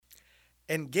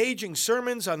engaging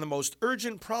sermons on the most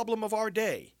urgent problem of our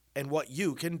day and what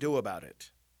you can do about it.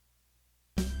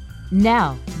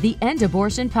 Now, the End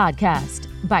Abortion Podcast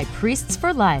by Priests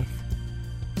for Life.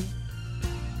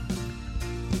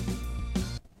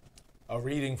 A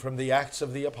reading from the Acts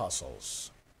of the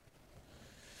Apostles.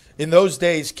 In those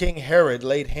days, King Herod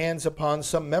laid hands upon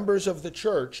some members of the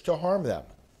church to harm them.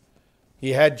 He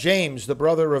had James, the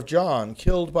brother of John,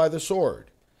 killed by the sword.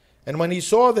 And when he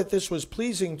saw that this was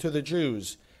pleasing to the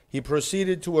Jews, he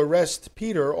proceeded to arrest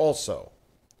Peter also.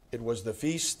 It was the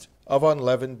feast of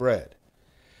unleavened bread.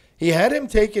 He had him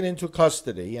taken into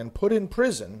custody and put in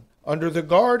prison under the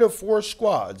guard of 4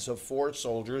 squads of 4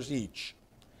 soldiers each.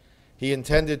 He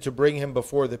intended to bring him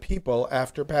before the people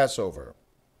after Passover.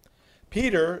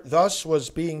 Peter thus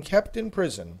was being kept in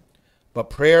prison,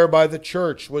 but prayer by the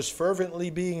church was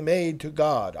fervently being made to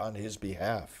God on his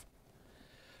behalf.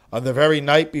 On the very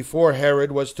night before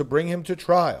Herod was to bring him to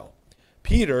trial,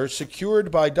 Peter, secured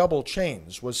by double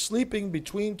chains, was sleeping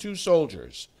between 2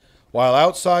 soldiers, while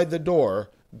outside the door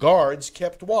guards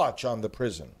kept watch on the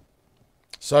prison.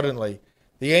 Suddenly,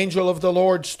 the angel of the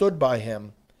Lord stood by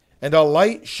him, and a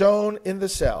light shone in the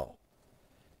cell.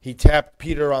 He tapped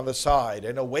Peter on the side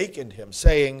and awakened him,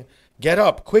 saying, "Get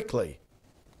up quickly."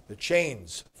 The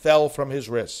chains fell from his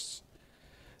wrists.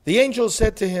 The angel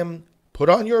said to him, "Put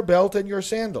on your belt and your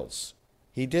sandals."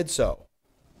 He did so.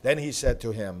 Then he said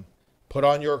to him, "Put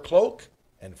on your cloak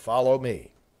and follow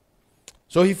me."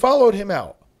 So he followed him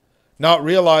out, not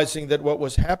realizing that what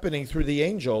was happening through the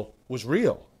angel was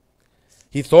real.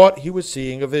 He thought he was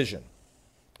seeing a vision.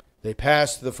 They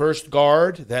passed the first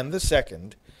guard, then the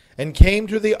second, and came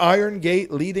to the iron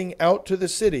gate leading out to the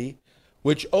city,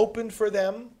 which opened for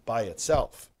them by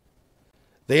itself.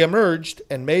 They emerged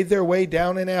and made their way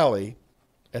down an alley,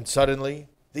 and suddenly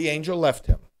the angel left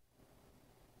him.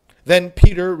 Then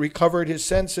Peter recovered his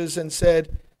senses and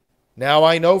said, "Now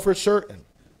I know for certain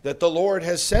that the Lord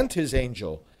has sent his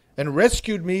angel and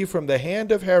rescued me from the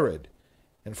hand of Herod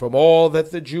and from all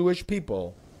that the Jewish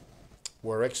people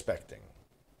were expecting."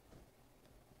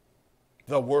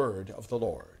 The word of the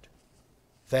Lord.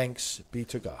 Thanks be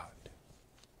to God.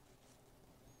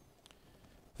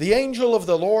 The angel of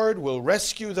the Lord will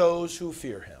rescue those who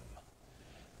fear him.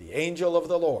 The angel of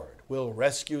the Lord will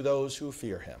rescue those who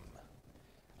fear him.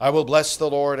 I will bless the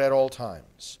Lord at all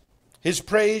times. His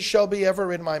praise shall be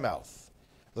ever in my mouth.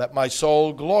 Let my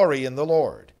soul glory in the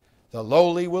Lord. The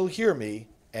lowly will hear me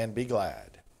and be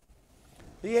glad.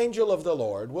 The angel of the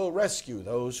Lord will rescue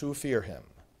those who fear him.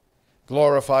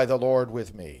 Glorify the Lord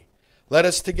with me. Let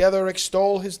us together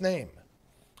extol his name.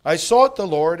 I sought the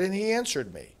Lord, and he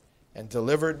answered me, and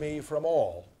delivered me from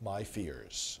all my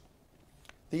fears.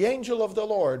 The angel of the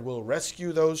Lord will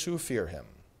rescue those who fear him.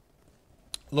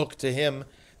 Look to him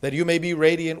that you may be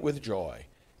radiant with joy,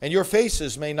 and your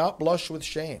faces may not blush with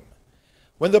shame.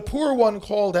 When the poor one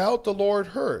called out, the Lord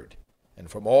heard,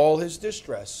 and from all his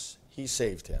distress he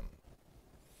saved him.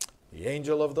 The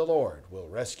angel of the Lord will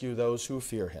rescue those who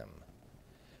fear him.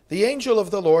 The angel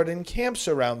of the Lord encamps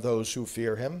around those who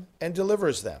fear him and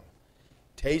delivers them.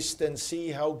 Taste and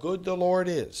see how good the Lord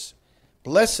is.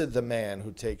 Blessed the man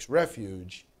who takes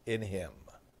refuge in him.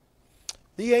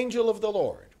 The angel of the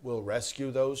Lord will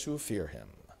rescue those who fear him.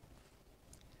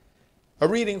 A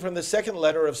reading from the second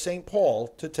letter of St. Paul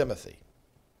to Timothy.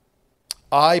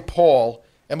 I, Paul,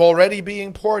 am already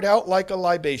being poured out like a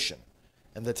libation,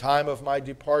 and the time of my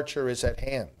departure is at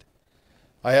hand.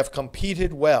 I have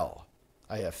competed well.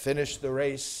 I have finished the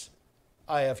race.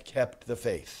 I have kept the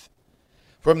faith.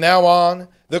 From now on,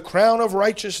 the crown of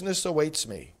righteousness awaits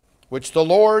me, which the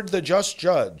Lord, the just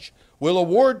judge, will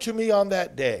award to me on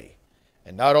that day,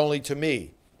 and not only to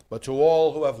me, but to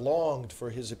all who have longed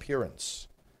for his appearance.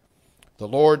 The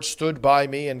Lord stood by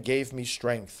me and gave me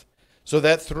strength, so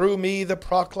that through me the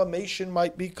proclamation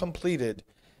might be completed,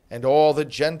 and all the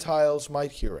Gentiles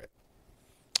might hear it.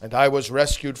 And I was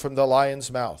rescued from the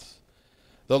lion's mouth.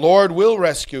 The Lord will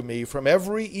rescue me from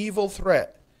every evil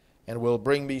threat, and will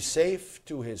bring me safe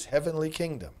to his heavenly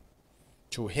kingdom.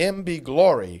 To him be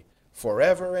glory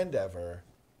forever and ever.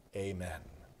 Amen.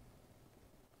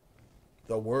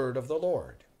 The word of the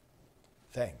Lord.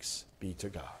 Thanks be to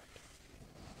God.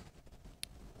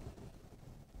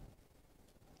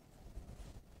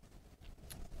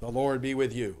 The Lord be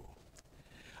with you.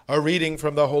 A reading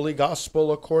from the Holy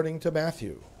Gospel according to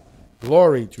Matthew.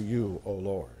 Glory to you, O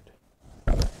Lord.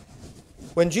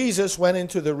 When Jesus went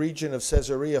into the region of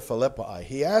Caesarea Philippi,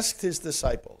 he asked his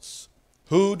disciples,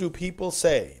 "Who do people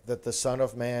say that the Son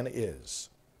of Man is?"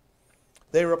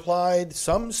 They replied,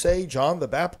 "Some say John the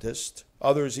Baptist,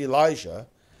 others Elijah,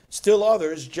 still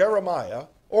others Jeremiah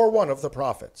or one of the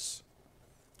prophets."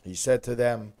 He said to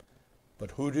them,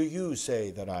 "But who do you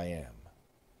say that I am?"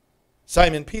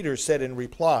 Simon Peter said in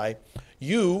reply,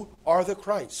 "You are the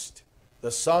Christ,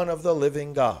 the Son of the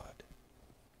living God."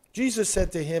 Jesus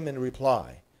said to him in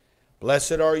reply,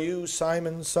 "Blessed are you,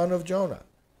 Simon, son of Jonah,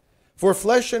 for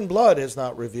flesh and blood has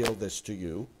not revealed this to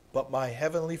you, but my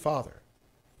heavenly Father.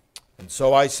 And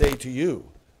so I say to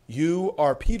you, you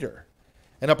are Peter,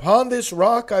 and upon this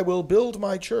rock I will build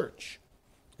my church,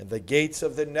 and the gates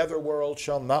of the netherworld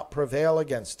shall not prevail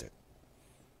against it.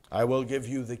 I will give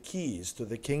you the keys to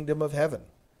the kingdom of heaven.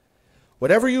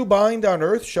 Whatever you bind on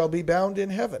earth shall be bound in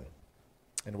heaven,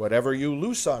 and whatever you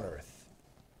loose on earth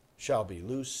shall be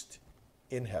loosed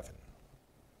in heaven."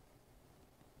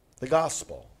 The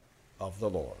Gospel of the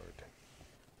Lord.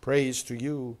 Praise to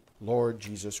you, Lord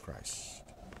Jesus Christ.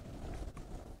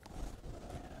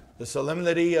 The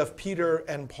solemnity of Peter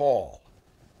and Paul.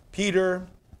 Peter,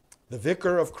 the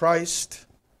vicar of Christ,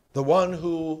 the one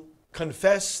who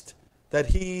confessed that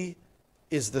he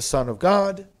is the Son of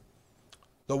God,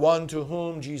 the one to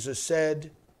whom Jesus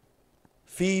said,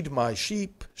 "Feed my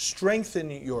sheep, strengthen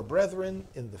your brethren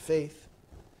in the faith."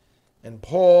 And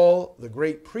Paul, the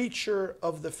great preacher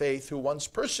of the faith who once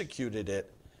persecuted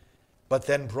it, but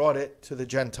then brought it to the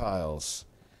Gentiles.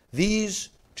 These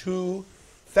two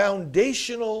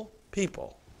foundational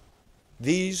people,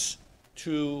 these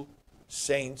two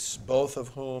saints, both of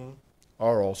whom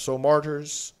are also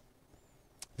martyrs.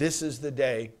 This is the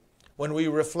day when we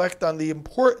reflect on the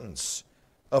importance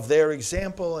of their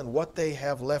example and what they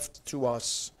have left to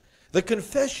us. The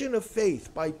confession of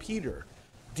faith by Peter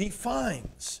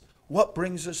defines what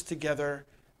brings us together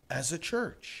as a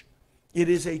church. It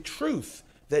is a truth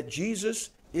that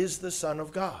Jesus is the Son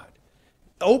of God,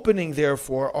 opening,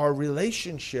 therefore, our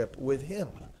relationship with him.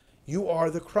 You are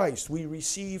the Christ. We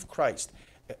receive Christ.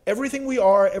 Everything we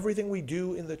are, everything we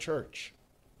do in the church,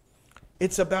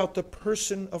 it's about the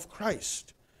person of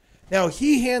Christ. Now,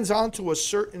 he hands on to us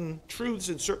certain truths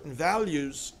and certain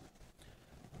values,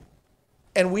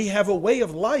 and we have a way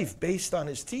of life based on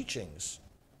his teachings.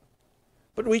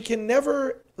 But we can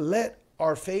never let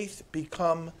our faith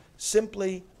become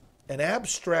simply an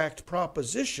abstract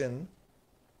proposition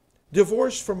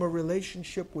divorced from a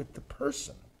relationship with the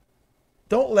person.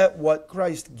 Don't let what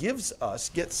Christ gives us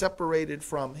get separated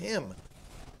from him.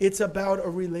 It's about a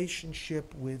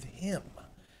relationship with him.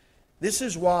 This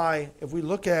is why, if we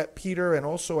look at Peter and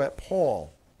also at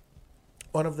Paul,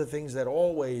 one of the things that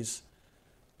always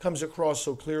comes across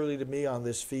so clearly to me on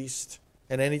this feast,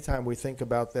 and anytime we think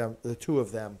about them, the two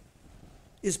of them,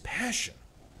 is passion.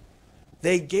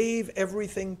 They gave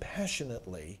everything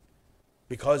passionately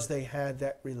because they had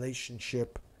that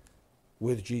relationship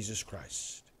with Jesus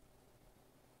Christ.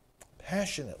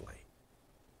 Passionately.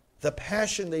 The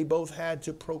passion they both had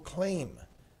to proclaim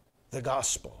the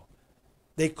gospel.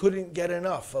 They couldn't get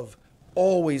enough of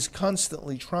always,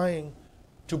 constantly trying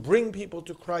to bring people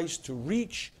to Christ, to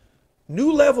reach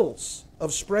new levels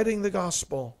of spreading the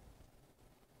gospel.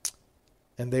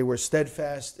 And they were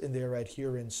steadfast in their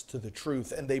adherence to the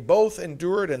truth. And they both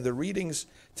endured, and the readings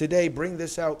today bring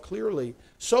this out clearly,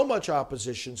 so much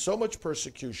opposition, so much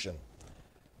persecution.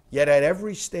 Yet at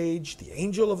every stage, the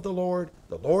angel of the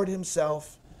Lord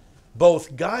himself,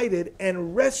 both guided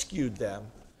and rescued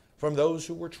them from those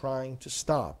who were trying to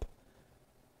stop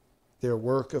their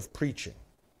work of preaching.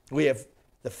 We have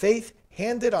the faith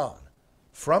handed on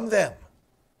from them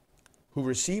who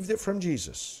received it from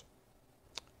Jesus.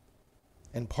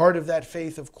 And part of that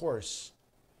faith, of course,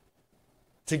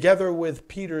 together with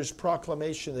Peter's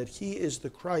proclamation that he is the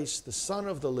Christ, the Son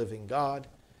of the living God,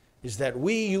 is that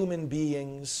we human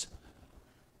beings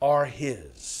are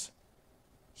his.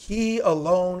 He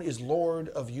alone is Lord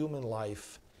of human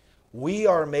life. We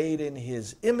are made in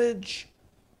his image,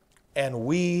 and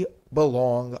we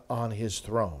belong on his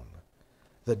throne.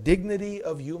 The dignity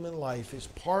of human life is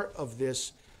part of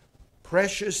this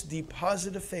precious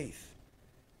deposit of faith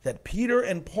that Peter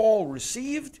and Paul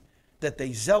received, that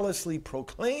they zealously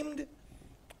proclaimed,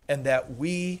 and that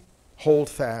we hold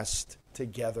fast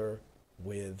together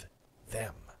with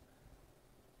them.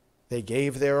 They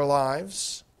gave their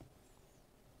lives.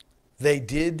 They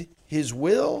did his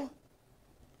will.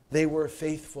 They were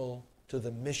faithful to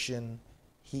the mission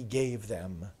he gave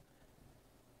them.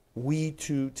 We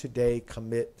too today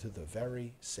commit to the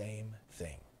very same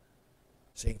thing.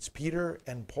 Saints Peter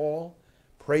and Paul,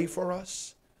 pray for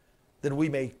us that we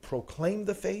may proclaim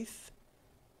the faith,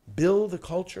 build the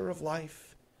culture of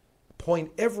life,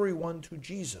 point everyone to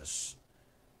Jesus,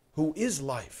 who is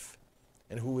life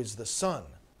and who is the Son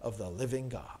of the living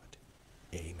God.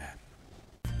 Amen.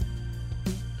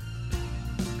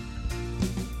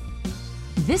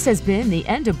 This has been the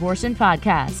End Abortion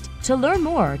Podcast. To learn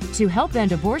more, to help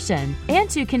end abortion, and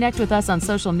to connect with us on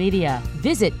social media,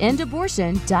 visit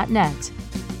endabortion.net.